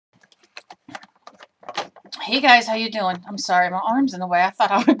Hey guys, how you doing? I'm sorry, my arm's in the way. I thought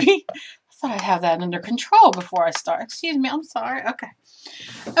I'd have that under control before I start. Excuse me, I'm sorry.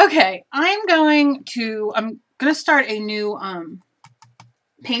 Okay, I'm gonna start a new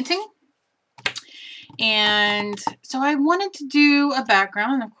painting. And so I wanted to do a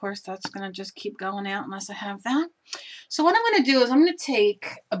background, and of course that's gonna just keep going out unless I have that. So what I'm gonna do is I'm gonna take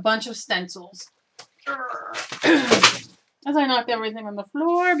a bunch of stencils. As I knocked everything on the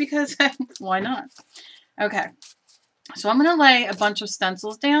floor because why not? Okay, so I'm going to lay a bunch of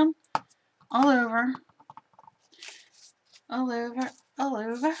stencils down all over.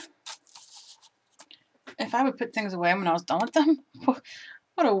 If I would put things away when I was done with them, what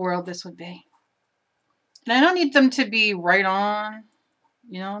a world this would be. And I don't need them to be right on,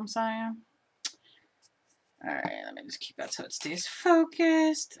 you know what I'm saying? Alright, let me just keep that so it stays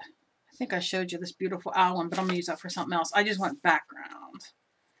focused. I think I showed you this beautiful owl one, but I'm going to use that for something else. I just want background.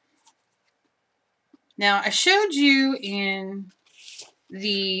 Now, I showed you in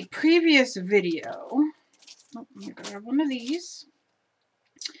the previous video, let me grab one of these.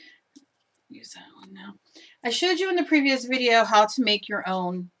 Use that one now. I showed you in the previous video how to make your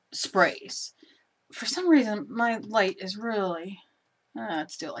own sprays. For some reason, my light is really,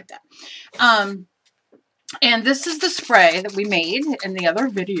 let's do it like that. And this is the spray that we made in the other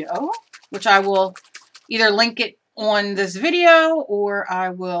video, which I will either link it on this video or I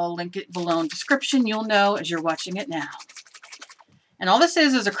will link it below in the description. You'll know as you're watching it now. And all this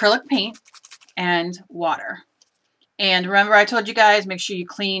is acrylic paint and water. And remember I told you guys, make sure you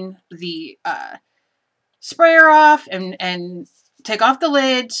clean the sprayer off and take off the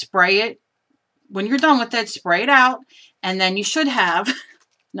lid, spray it. When you're done with it, spray it out. And then you should have,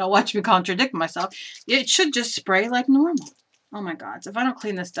 now watch me contradict myself, it should just spray like normal. Oh my God, if I don't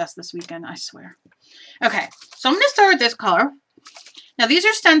clean this dust this weekend, I swear. Okay, so I'm going to start with this color. Now these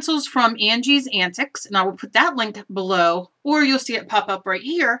are stencils from Angie's Antics, and I will put that link below, or you'll see it pop up right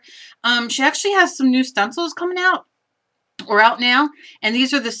here. She actually has some new stencils coming out, or out now, and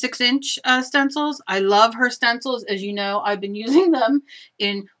these are the 6-inch stencils. I love her stencils. As you know, I've been using them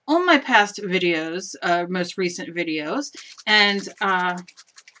in all my past videos, most recent videos, and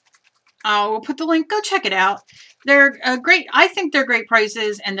I will put the link. Go check it out. They're great. I think they're great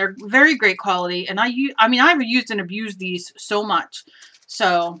prices and they're very great quality. And I've used and abused these so much.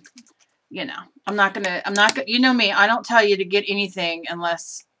 So, you know, I'm not gonna, you know me, I don't tell you to get anything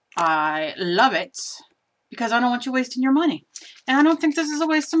unless I love it because I don't want you wasting your money. And I don't think this is a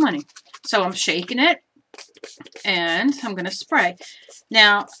waste of money. So I'm shaking it and I'm going to spray.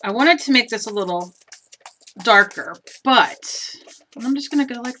 Now, I wanted to make this a little darker, but I'm just going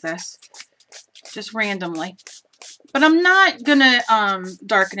to go like this, just randomly. But I'm not going to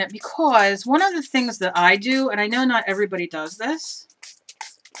darken it because one of the things that I do, and I know not everybody does this,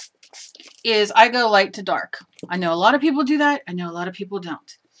 is I go light to dark. I know a lot of people do that. I know a lot of people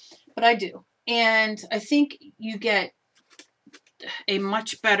don't. But I do. And I think you get a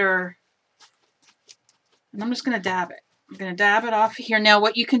much better, and I'm just going to dab it. I'm going to dab it off here. Now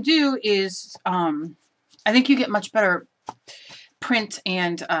what you can do is, I think you get much better print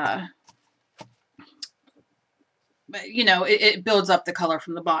and, you know, it builds up the color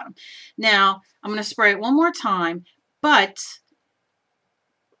from the bottom. Now, I'm going to spray it one more time, but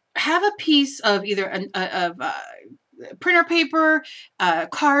have a piece of either printer paper,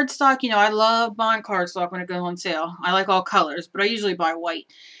 cardstock. You know, I love buying cardstock when it goes on sale. I like all colors, but I usually buy white.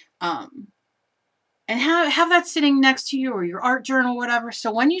 And have that sitting next to you or your art journal, whatever. So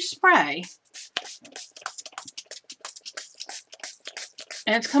when you spray,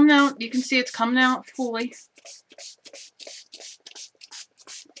 and it's coming out, you can see it's coming out fully.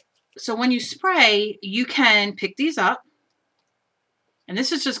 So when you spray, you can pick these up. And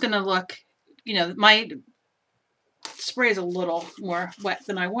this is just going to look, you know, my spray is a little more wet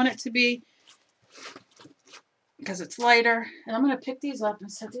than I want it to be because it's lighter. And I'm going to pick these up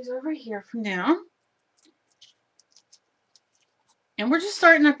and set these over here for now. And we're just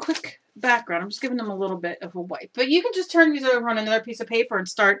starting a quick background. I'm just giving them a little bit of a wipe. But you can just turn these over on another piece of paper and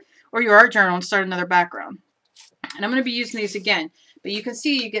start, or your art journal and start another background. And I'm going to be using these again. But you can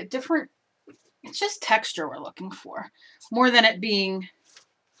see you get different, it's just texture we're looking for. More than it being,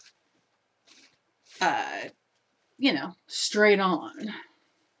 you know, straight on.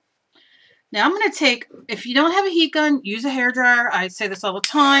 Now I'm going to take, if you don't have a heat gun, use a hairdryer. I say this all the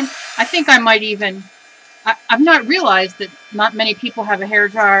time. I think I might even, I've not realized that not many people have a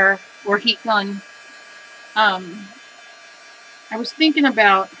hairdryer or heat gun. I was thinking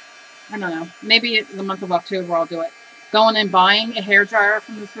about, I don't know, maybe the month of October I'll do it. Going and buying a hairdryer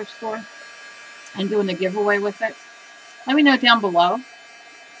from the thrift store and doing the giveaway with it. Let me know down below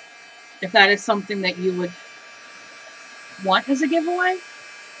if that is something that you would want as a giveaway.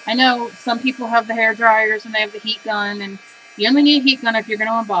 I know some people have the hair dryers and they have the heat gun, and you only need a heat gun if you're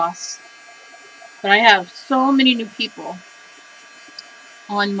going to emboss. But I have so many new people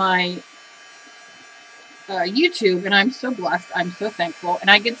on my YouTube, and I'm so blessed. I'm so thankful. And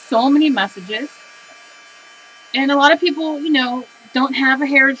I get so many messages. And a lot of people, you know, don't have a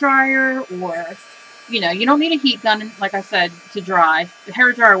hair dryer, or, you know, you don't need a heat gun, like I said, to dry. The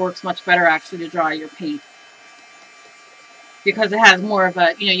hair dryer works much better, actually, to dry your paint. Because it has more of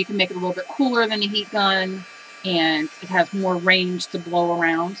a, you know, you can make it a little bit cooler than a heat gun, and it has more range to blow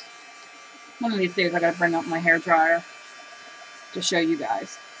around. One of these days I gotta bring up my hair dryer to show you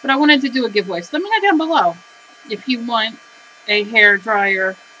guys. But I wanted to do a giveaway. So let me know down below if you want a hair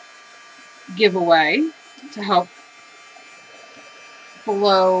dryer giveaway to help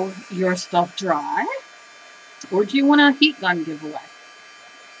blow your stuff dry. Or do you want a heat gun giveaway?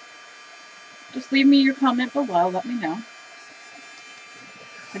 Just leave me your comment below. Let me know.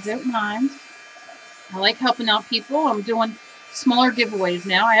 I don't mind. I like helping out people. I'm doing smaller giveaways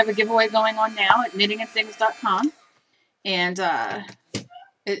now. I have a giveaway going on now at knittingandthings.com. And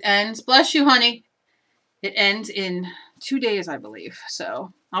it ends, bless you, honey. It ends in 2 days, I believe.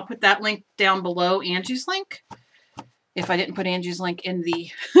 So I'll put that link down below Angie's link. If I didn't put Angie's link in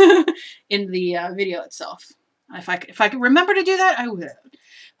the in the video itself. If I could remember to do that, I would.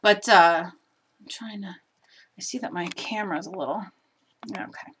 But I'm trying to, I see that my camera's a little,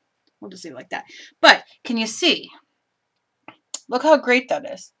 okay. We'll just leave it like that. But can you see? Look how great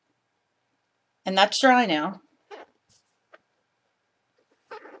that is. And that's dry now.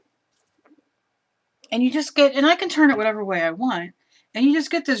 And you just get, and I can turn it whatever way I want. And you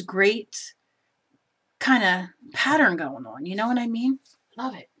just get this great kind of pattern going on. You know what I mean?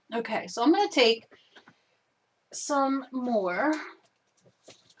 Love it. Okay, so I'm going to take some more.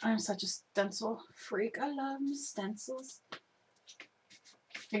 I'm such a stencil freak. I love stencils.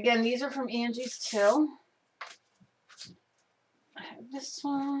 Again, these are from Angie's too. I have this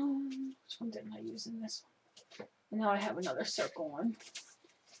one. Which one didn't I use in this one? And now I have another circle one.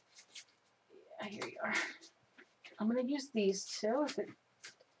 Yeah, here you are. I'm going to use these too if it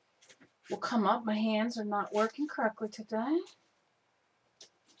will come up. My hands are not working correctly today.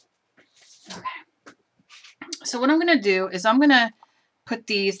 Okay. So what I'm going to do is I'm going to put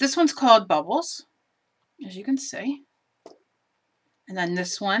these. This one's called Bubbles, as you can see. And then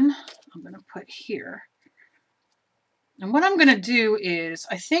this one I'm going to put here. And what I'm going to do is,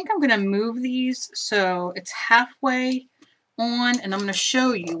 I think I'm going to move these so it's halfway on, and I'm going to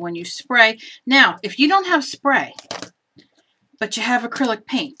show you when you spray. Now, if you don't have spray, but you have acrylic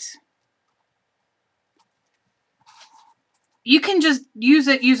paint, you can just use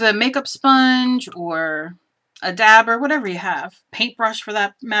a makeup sponge or a dabber, whatever you have, paintbrush for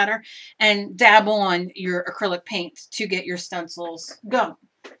that matter, and dab on your acrylic paint to get your stencils going.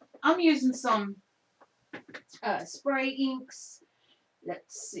 I'm using some spray inks.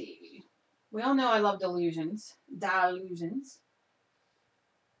 Let's see. We all know I love Dylusions. But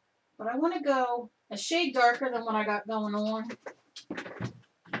I want to go a shade darker than what I got going on.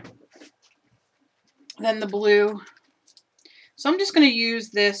 Than the blue. So I'm just going to use,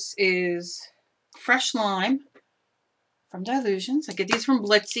 this is Fresh Lime from Dylusions. I get these from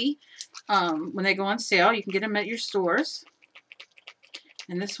Blitsy. When they go on sale, you can get them at your stores.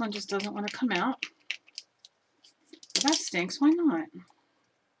 And this one just doesn't want to come out. But that stinks. Why not?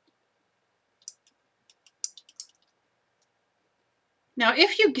 Now,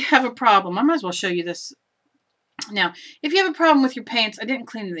 if you have a problem, I might as well show you this. Now, if you have a problem with your paints, I didn't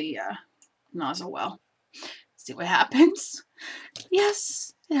clean the nozzle well. See what happens.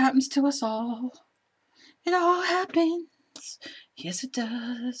 Yes, it happens to us all. It all happens. Yes, it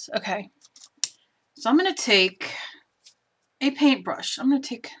does. Okay. So I'm going to take a paintbrush. I'm going to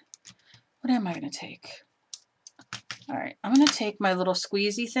take, what am I going to take? All right. I'm going to take my little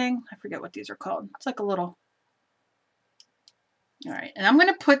squeezy thing. I forget what these are called. It's like a little. All right. And I'm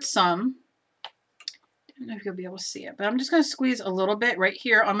going to put some, I don't know if you'll be able to see it, but I'm just going to squeeze a little bit right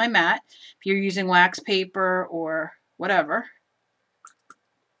here on my mat. If you're using wax paper or whatever.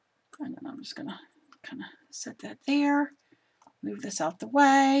 And then I'm just going to kind of set that there. Move this out the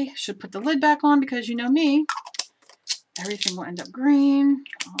way. Should put the lid back on because you know me. Everything will end up green.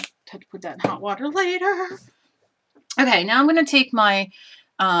 I'll have to put that in hot water later. Okay, now I'm going to take my,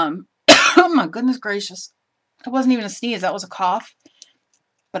 oh my goodness gracious. It wasn't even a sneeze. That was a cough.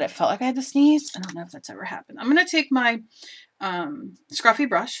 But it felt like I had to sneeze. I don't know if that's ever happened. I'm going to take my scruffy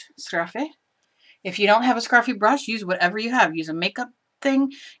brush. Scruffy. If you don't have a scruffy brush, use whatever you have. Use a makeup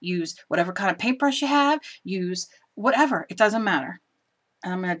thing. Use whatever kind of paintbrush you have. Use whatever. It doesn't matter.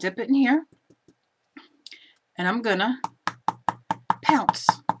 And I'm going to dip it in here. And I'm going to counts.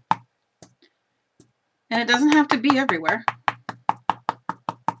 And it doesn't have to be everywhere.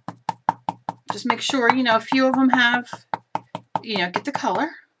 Just make sure, you know, a few of them have, you know, get the color.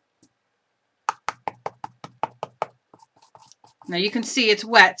 Now you can see it's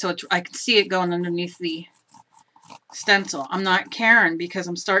wet, so I can see it going underneath the stencil. I'm not caring because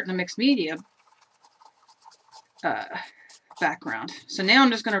I'm starting a mixed media background. So now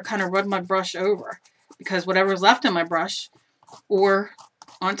I'm just going to kind of rub my brush over, because whatever's left in my brush or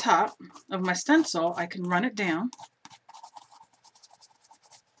on top of my stencil, I can run it down.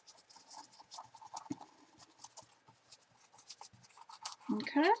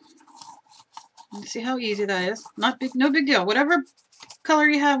 Okay. You see how easy that is? Not big, no big deal. Whatever color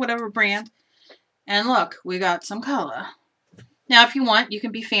you have, whatever brand. And look, we got some color. Now, if you want, you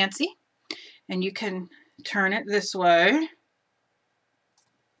can be fancy and you can turn it this way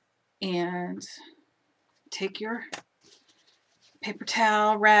and take your paper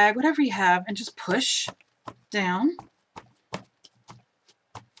towel, rag, whatever you have, and just push down.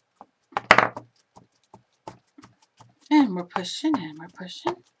 And we're pushing and we're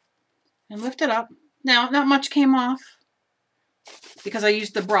pushing and lift it up. Now, not much came off because I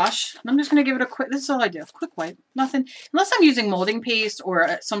used the brush. I'm just going to give it a quick, this is all I do, quick wipe. Nothing, unless I'm using molding paste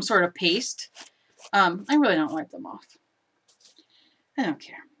or some sort of paste, I really don't wipe them off. I don't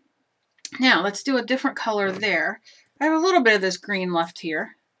care. Now, let's do a different color there. I have a little bit of this green left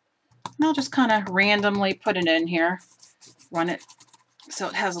here. And I'll just kind of randomly put it in here. Run it so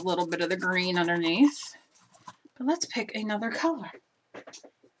it has a little bit of the green underneath. But let's pick another color.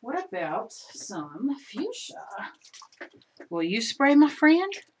 What about some fuchsia? Will you spray, my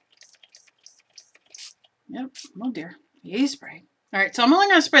friend? Yep. Oh dear. You spray. All right, so I'm only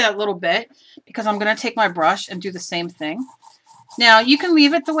going to spray that little bit because I'm going to take my brush and do the same thing. Now, you can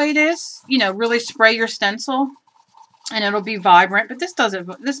leave it the way it is. You know, really spray your stencil and it'll be vibrant. But this does it.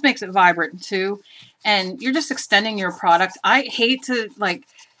 This makes it vibrant too. And you're just extending your product. I hate to, like,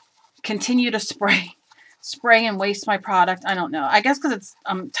 continue to spray and waste my product. I don't know. I guess because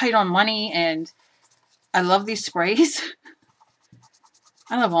I'm tight on money and I love these sprays.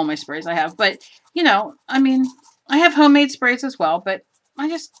 I love all my sprays I have. But, you know, I mean, I have homemade sprays as well. But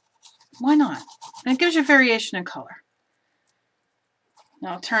why not? And it gives you variation in color.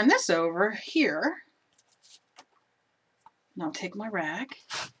 Now I'll turn this over here. And I'll take my rag.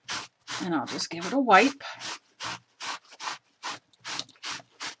 And I'll just give it a wipe.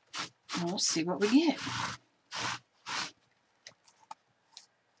 And we'll see what we get.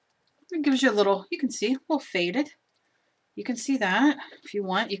 It gives you a little, you can see, a little faded. You can see that. If you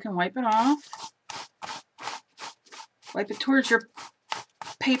want, you can wipe it off. Wipe it towards your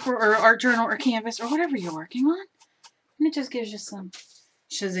paper or art journal or canvas or whatever you're working on. And it just gives you some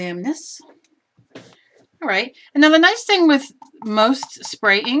Shazamness. All right. And now the nice thing with most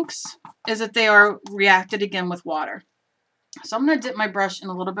spray inks is that they are reacted again with water. So I'm going to dip my brush in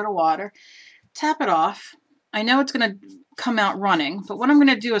a little bit of water, tap it off. I know it's going to come out running, but what I'm going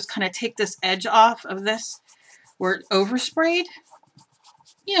to do is kind of take this edge off of this where it oversprayed.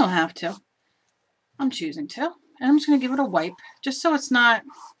 You don't have to. I'm choosing to. And I'm just going to give it a wipe just so it's not,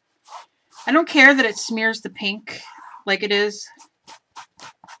 I don't care that it smears the pink like it is.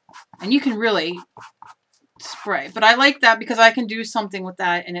 And you can really spray, but I like that because I can do something with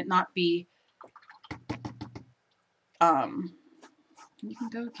that and it not be, you can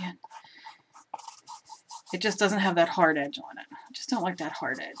go again. It just doesn't have that hard edge on it. I just don't like that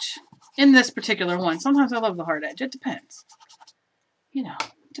hard edge. In this particular one, sometimes I love the hard edge. It depends. You know,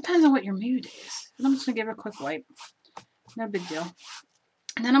 it depends on what your mood is. And I'm just going to give it a quick wipe. No big deal.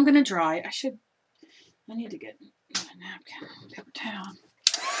 And then I'm going to dry. I need to get a napkin, paper towel.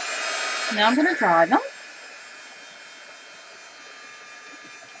 Now I'm going to dry them.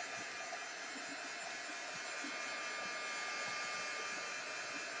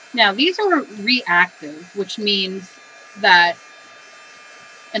 Now, these are reactive, which means that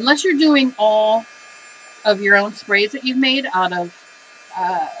unless you're doing all of your own sprays that you've made out of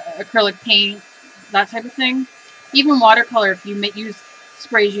acrylic paint, that type of thing, even watercolor, if you use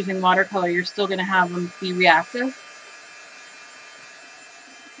sprays using watercolor, you're still going to have them be reactive.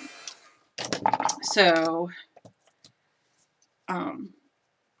 So,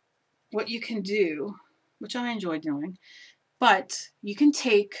 what you can do, which I enjoy doing, but you can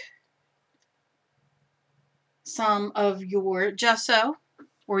take some of your gesso,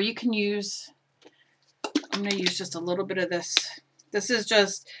 or you can use, I'm going to use just a little bit of this. This is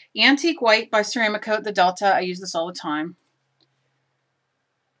just Antique White by Ceramicoat, the Delta. I use this all the time.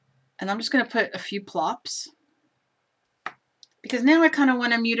 And I'm just going to put a few plops. Because now I kind of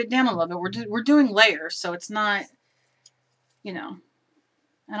want to mute it down a little bit. We're doing layers, so it's not, you know,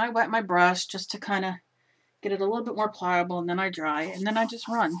 And I wet my brush just to kind of get it a little bit more pliable, and then I dry, and then I just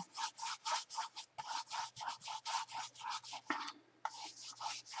run.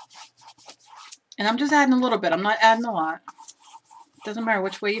 And I'm just adding a little bit. I'm not adding a lot. Doesn't matter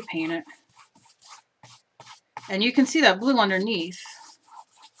which way you paint it. And you can see that blue underneath.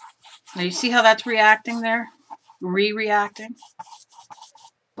 Now you see how that's reacting there? Reacting.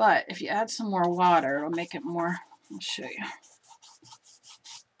 But if you add some more water, it'll make it more. I'll show you.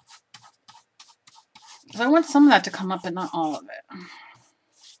 Because I want some of that to come up, but not all of it.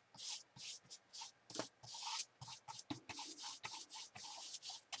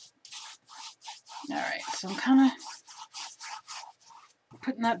 Alright, so I'm kind of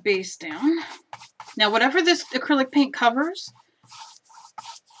putting that base down. Now, whatever this acrylic paint covers,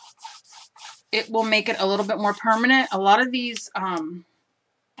 it will make it a little bit more permanent. A lot of these, I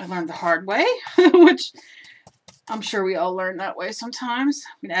learned the hard way, which I'm sure we all learn that way sometimes.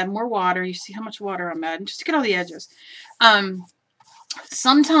 I'm going to add more water. You see how much water I'm adding, just to get all the edges.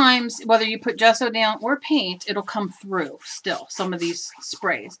 Sometimes, whether you put gesso down or paint, it'll come through still, some of these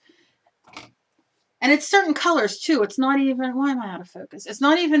sprays. And it's certain colors, too. It's not even, why am I out of focus? It's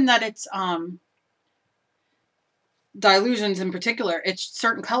not even that it's dilutions in particular. It's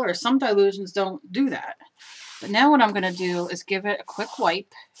certain colors. Some dilutions don't do that. But now what I'm going to do is give it a quick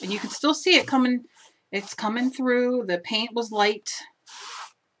wipe. And you can still see it coming. It's coming through. The paint was light.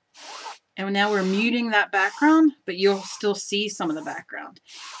 And now we're muting that background, but you'll still see some of the background.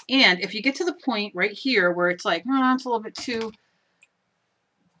 And if you get to the point right here where it's like, oh, it's a little bit too,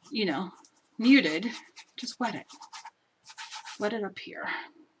 you know, muted, just wet it. Wet it up here.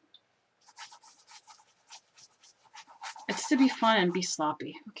 It's to be fun and be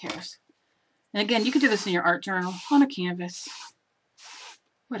sloppy. Who cares? And again, you can do this in your art journal, on a canvas,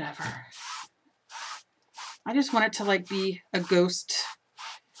 whatever. I just want it to like be a ghost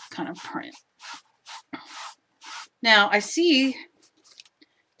kind of print. Now, I see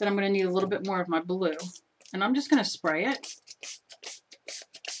that I'm going to need a little bit more of my blue, and I'm just going to spray it.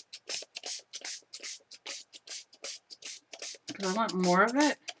 Because I want more of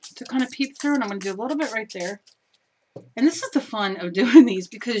it to kind of peep through, and I'm going to do a little bit right there. And this is the fun of doing these,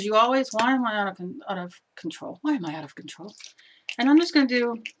 because you always, why am I out of control? Why am I out of control? And I'm just going to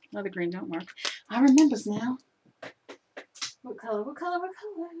do, no, the green don't work. I remember now. What color, what color, what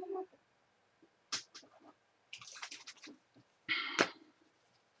color?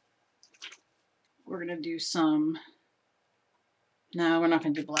 We're going to do some, no, we're not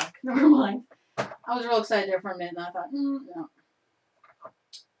going to do black. Never mind. I was real excited there for a minute, and I thought, no.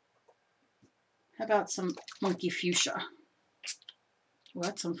 How about some funky fuchsia? Well,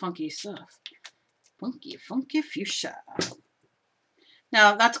 that's some funky stuff. Funky, funky fuchsia.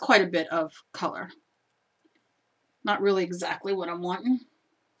 Now, that's quite a bit of color. Not really exactly what I'm wanting.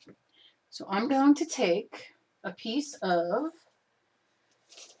 So I'm going to take a piece of,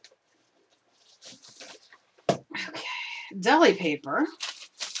 okay, deli paper.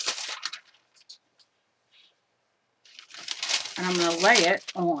 And I'm going to lay it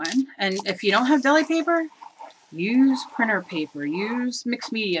on. And if you don't have deli paper, use printer paper. Use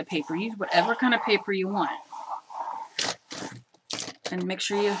mixed media paper. Use whatever kind of paper you want. And make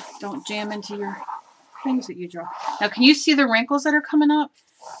sure you don't jam into your things that you draw. Now, can you see the wrinkles that are coming up?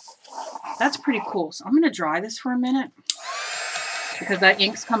 That's pretty cool. So I'm going to dry this for a minute, because that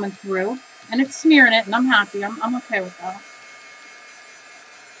ink's coming through. And it's smearing it, and I'm happy. I'm okay with that.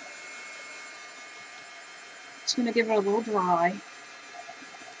 Just going to give it a little dry.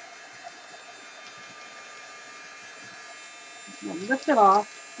 Lift it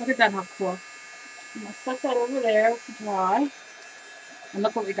off. Look at that, how cool. I'm going to set that over there to dry. And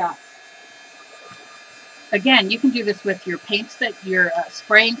look what we got. Again, you can do this with your paints, your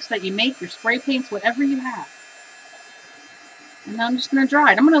spray inks that you make, your spray paints, whatever you have. And now I'm just going to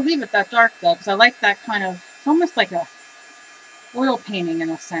dry it. I'm going to leave it that dark, though, because I like that kind of, it's almost like a oil painting in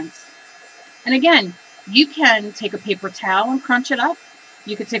a sense. And again, you can take a paper towel and crunch it up.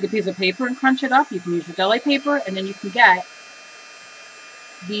 You could take a piece of paper and crunch it up. You can use your deli paper, and then you can get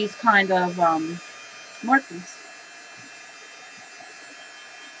these kind of markings.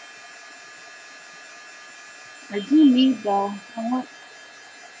 I do need, though, I want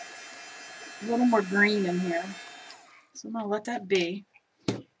a little more green in here. So I'm going to let that be.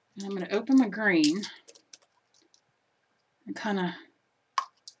 And I'm going to open my green and kind of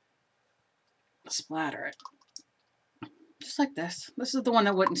splatter it. Just like this. This is the one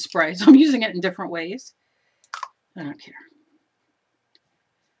that wouldn't spray, so I'm using it in different ways. I don't care.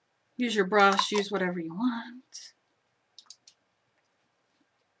 Use your brush, use whatever you want.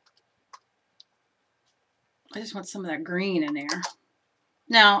 I just want some of that green in there.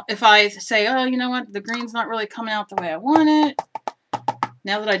 Now, if I say, oh, you know what, the green's not really coming out the way I want it,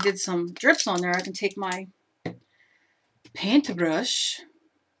 now that I did some drips on there, I can take my paintbrush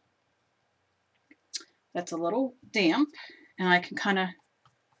that's a little damp, and I can kind of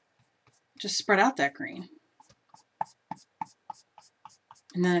just spread out that green.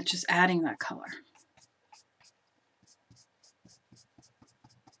 And then it's just adding that color.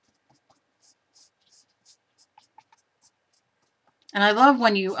 And I love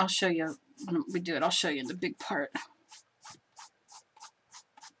when I'll show you when we do it, I'll show you in the big part.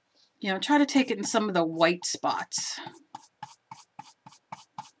 You know, try to take it in some of the white spots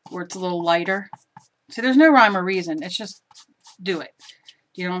where it's a little lighter. See, there's no rhyme or reason. It's just do it.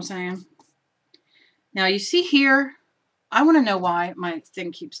 Do you know what I'm saying? Now, you see here, I want to know why my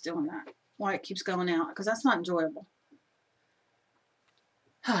thing keeps doing that. Why it keeps going out, because that's not enjoyable.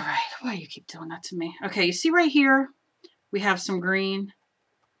 All right, why do you keep doing that to me? Okay, you see right here, we have some green.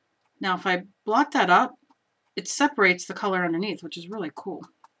 Now, if I blot that up, it separates the color underneath, which is really cool.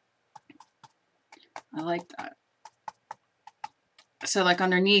 I like that. So, like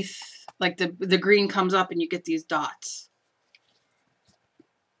underneath, like the green comes up and you get these dots.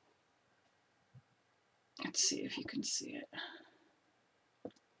 Let's see if you can see it.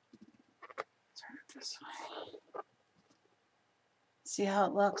 Turn it this way. See how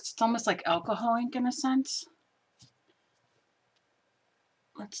it looks? It's almost like alcohol ink in a sense.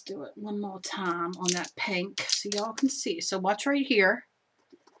 Let's do it one more time on that pink so y'all can see. So watch right here.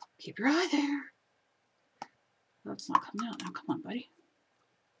 Keep your eye there. Oh, it's not coming out now. Come on, buddy.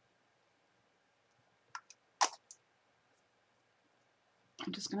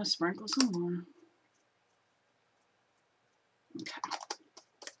 I'm just going to sprinkle some more. Okay.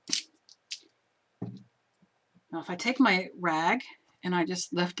 Now if I take my rag and I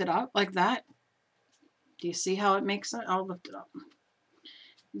just lift it up like that, do you see how it makes it? I'll lift it up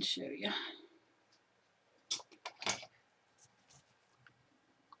and show you.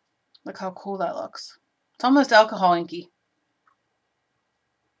 Look how cool that looks. It's almost alcohol inky.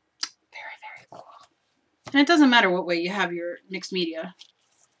 Very, very cool. And it doesn't matter what way you have your mixed media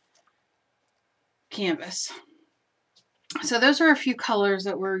canvas. So those are a few colors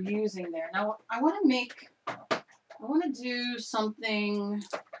that we're using there. Now I want to do something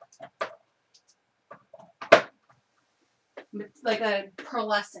like a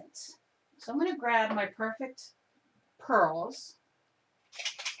pearlescent. So I'm going to grab my perfect pearls.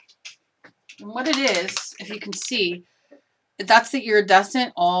 And what it is, if you can see, that's the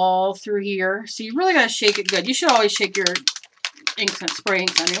iridescent all through here. So you really got to shake it good. You should always shake your inks and spray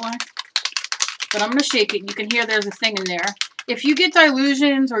inks anyway. But I'm going to shake it. You can hear there's a thing in there. If you get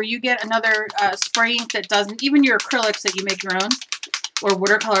Dylusions or you get another spray ink that doesn't, even your acrylics that you make your own, or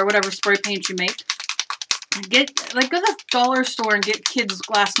watercolor, whatever spray paint you make, go to the dollar store and get kids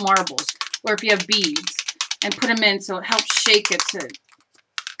glass marbles, or if you have beads, and put them in so it helps shake it to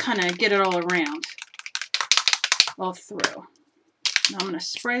kind of get it all around, all through. Now I'm going to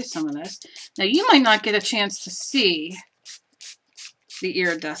spray some of this. Now you might not get a chance to see the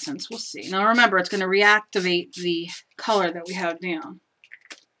iridescence. We'll see. Now remember, it's going to reactivate the color that we have down.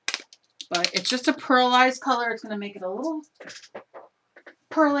 But it's just a pearlized color. It's going to make it a little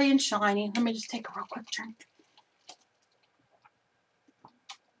pearly and shiny. Let me just take a real quick drink.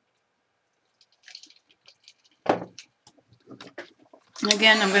 And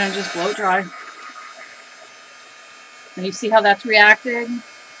again, I'm going to just blow it dry. And you see how that's reacted?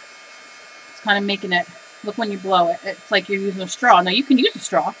 It's kind of making it, look when you blow it, it's like you're using a straw. Now you can use a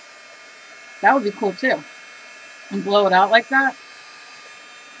straw. That would be cool too. And blow it out like that.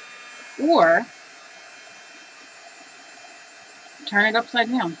 Or turn it upside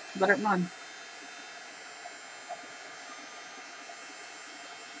down. Let it run.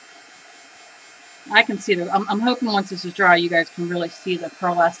 I can see that. I'm hoping once this is dry, you guys can really see the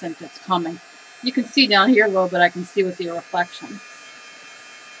pearlescent that's coming. You can see down here a little bit. I can see with the reflection.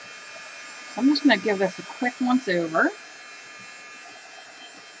 So I'm just going to give this a quick once over.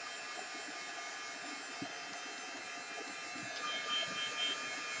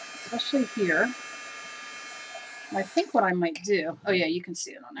 Especially here. I think what I might do. Oh yeah, you can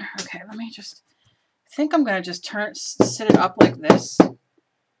see it on there. Okay, let me just. I think I'm going to just sit it up like this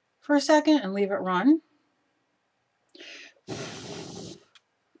for a second and leave it run.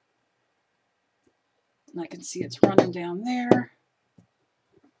 And I can see it's running down there.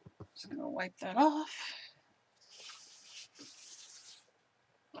 Just going to wipe that off.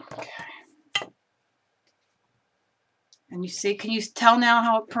 Okay. And you see, can you tell now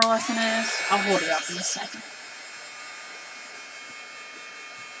how pearlescent is? I'll hold it up in a second.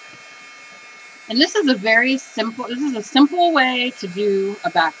 And this is a simple way to do a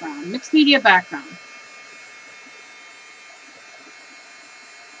background, mixed media background.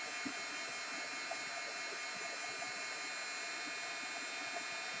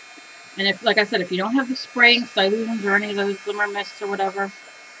 And if, like I said, if you don't have the spray inks, Dylusions, or any of those glimmer mists or whatever,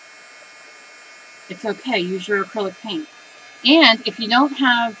 it's okay. Use your acrylic paint. And if you don't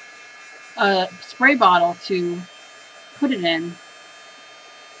have a spray bottle to put it in,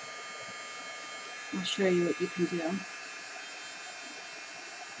 I'll show you what you can do.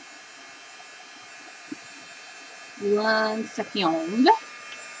 One second.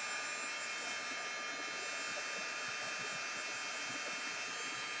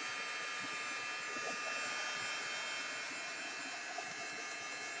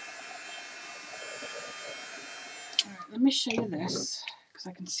 Let me show you this, because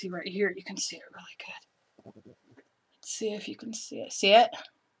I can see right here. You can see it really good. Let's see if you can see it. See it?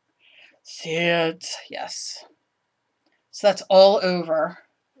 See it? Yes. So that's all over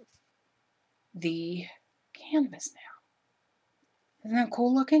the canvas now. Isn't that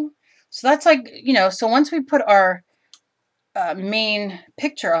cool looking? So that's like, you know, so once we put our main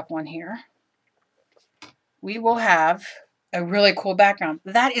picture up on here, we will have a really cool background.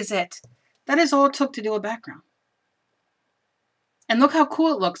 That is it. That is all it took to do a background. And look how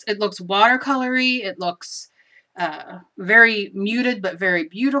cool it looks. It looks watercolory. It looks very muted, but very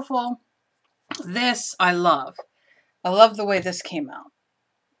beautiful. This I love. I love the way this came out.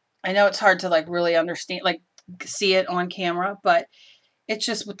 I know it's hard to like really understand, like see it on camera, but it's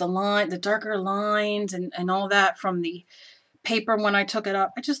just with the darker lines and all that from the paper when I took it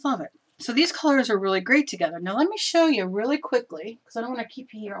up. I just love it. So these colors are really great together. Now let me show you really quickly, because I don't want to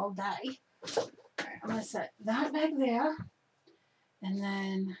keep you here all day. All right, I'm going to set that back there. And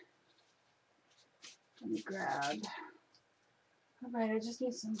then, let me grab, all right, I just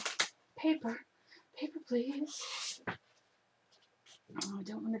need some paper. Paper, please. Oh, I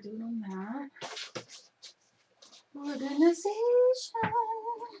don't want to do it on that. Organization.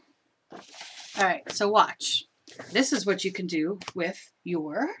 All right, so watch. This is what you can do with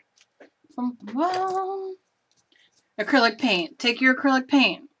your acrylic paint. Take your acrylic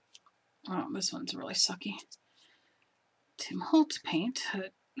paint. Oh, this one's really sucky. Tim Holtz paint.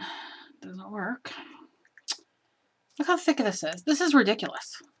 It doesn't work. Look how thick this is. This is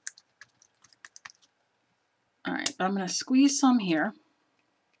ridiculous. All right, but I'm going to squeeze some here.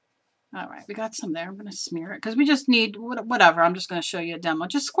 All right, we got some there. I'm going to smear it because we just need whatever. I'm just going to show you a demo.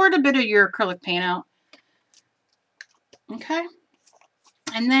 Just squirt a bit of your acrylic paint out. Okay.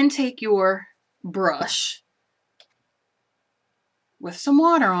 And then take your brush with some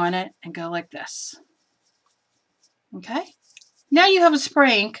water on it and go like this. Okay, now you have a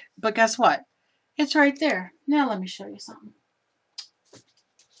spray ink, but guess what? It's right there. Now let me show you something.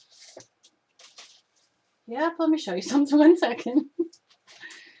 Yep, let me show you something. 1 second.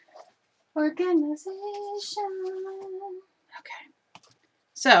 Organization. Okay,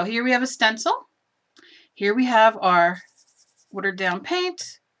 so here we have a stencil. Here we have our watered down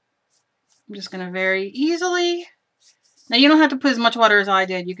paint. I'm just going to very easily. Now you don't have to put as much water as I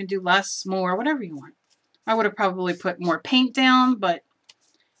did. You can do less, more, whatever you want. I would have probably put more paint down, but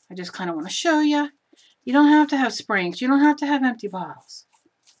I just kind of want to show you. You don't have to have springs. You don't have to have empty bottles.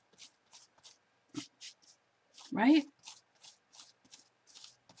 Right?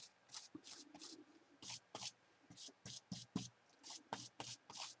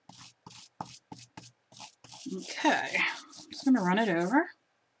 Okay. I'm just going to run it over.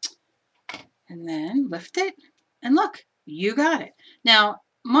 And then lift it. And look, you got it. Now,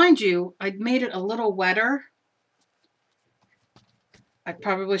 mind you, I made it a little wetter. I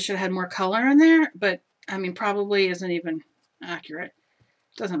probably should have had more color in there, but I mean, probably isn't even accurate.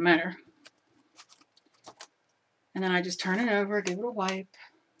 Doesn't matter. And then I just turn it over, give it a wipe.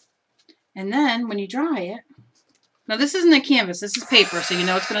 And then when you dry it, now this isn't a canvas, this is paper, so you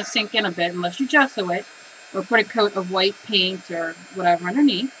know it's going to sink in a bit unless you gesso it or put a coat of white paint or whatever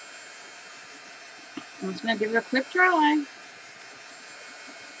underneath. I'm just going to give it a quick dry.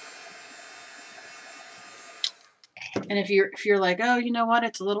 And if you're like, oh, you know what,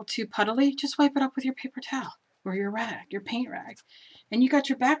 it's a little too puddly, just wipe it up with your paper towel or your rag, your paint rag. And you got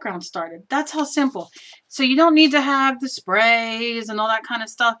your background started. That's how simple. So you don't need to have the sprays and all that kind of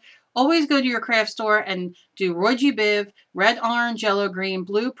stuff. Always go to your craft store and do Roy G. Biv, red, orange, yellow, green,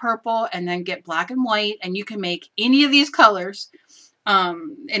 blue, purple, and then get black and white. And you can make any of these colors,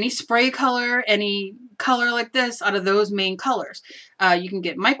 any spray color, any color like this out of those main colors. You can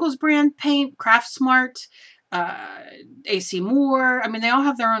get Michael's brand paint, Craft Smart, AC Moore. I mean, they all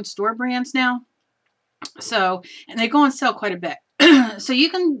have their own store brands now. So, and they go on sale quite a bit. So you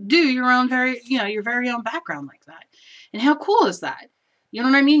can do your own your very own background like that. And how cool is that? You know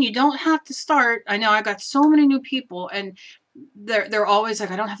what I mean? You don't have to start. I know I got so many new people, and they're always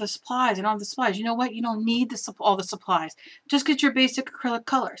like, I don't have the supplies. I don't have the supplies. You know what? You don't need all the supplies. Just get your basic acrylic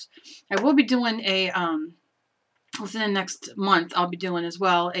colors. I will be doing a within the next month. I'll be doing as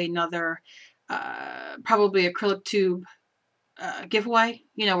well another probably acrylic tube giveaway.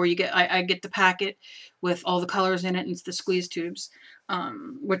 You know, where you get I get the packet with all the colors in it, and it's the squeeze tubes.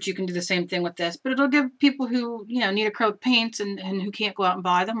 Which you can do the same thing with this, but it'll give people who, need acrylic paints and who can't go out and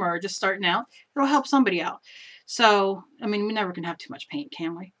buy them or are just starting out, it'll help somebody out. So, I mean, we never can have too much paint,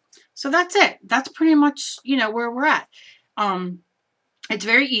 can we? So that's it. That's pretty much, where we're at. It's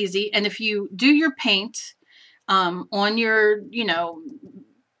very easy. And if you do your paint on your,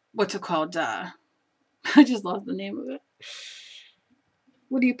 what's it called? I just lost the name of it.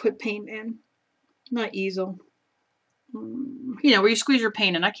 What do you put paint in? Not easel. Where you squeeze your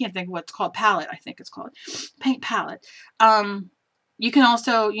paint in. I can't think of what it's called. Palette, I think it's called. Paint palette. You can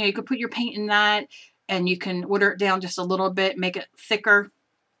also, you could put your paint in that, and you can water it down just a little bit, make it thicker,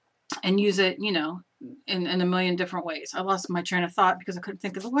 and use it, in a million different ways. I lost my train of thought because I couldn't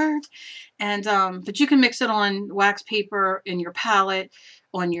think of the word. And, but you can mix it on wax paper, in your palette,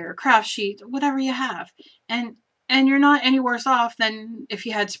 on your craft sheet, whatever you have. And you're not any worse off than if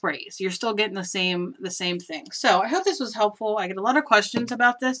you had sprays. You're still getting the same thing. So I hope this was helpful. I get a lot of questions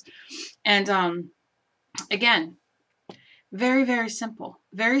about this. And again, very, very simple.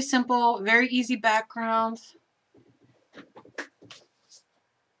 Very simple, very easy background.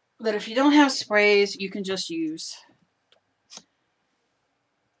 That if you don't have sprays, you can just use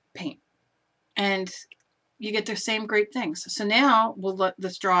paint. And you get the same great things. So now we'll let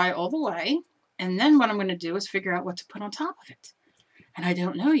this dry all the way. And then what I'm going to do is figure out what to put on top of it. And I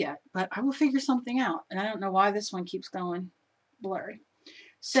don't know yet, but I will figure something out. And I don't know why this one keeps going blurry.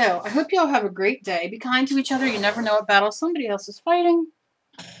 So I hope you all have a great day. Be kind to each other. You never know what battle somebody else is fighting.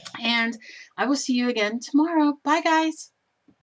 And I will see you again tomorrow. Bye, guys.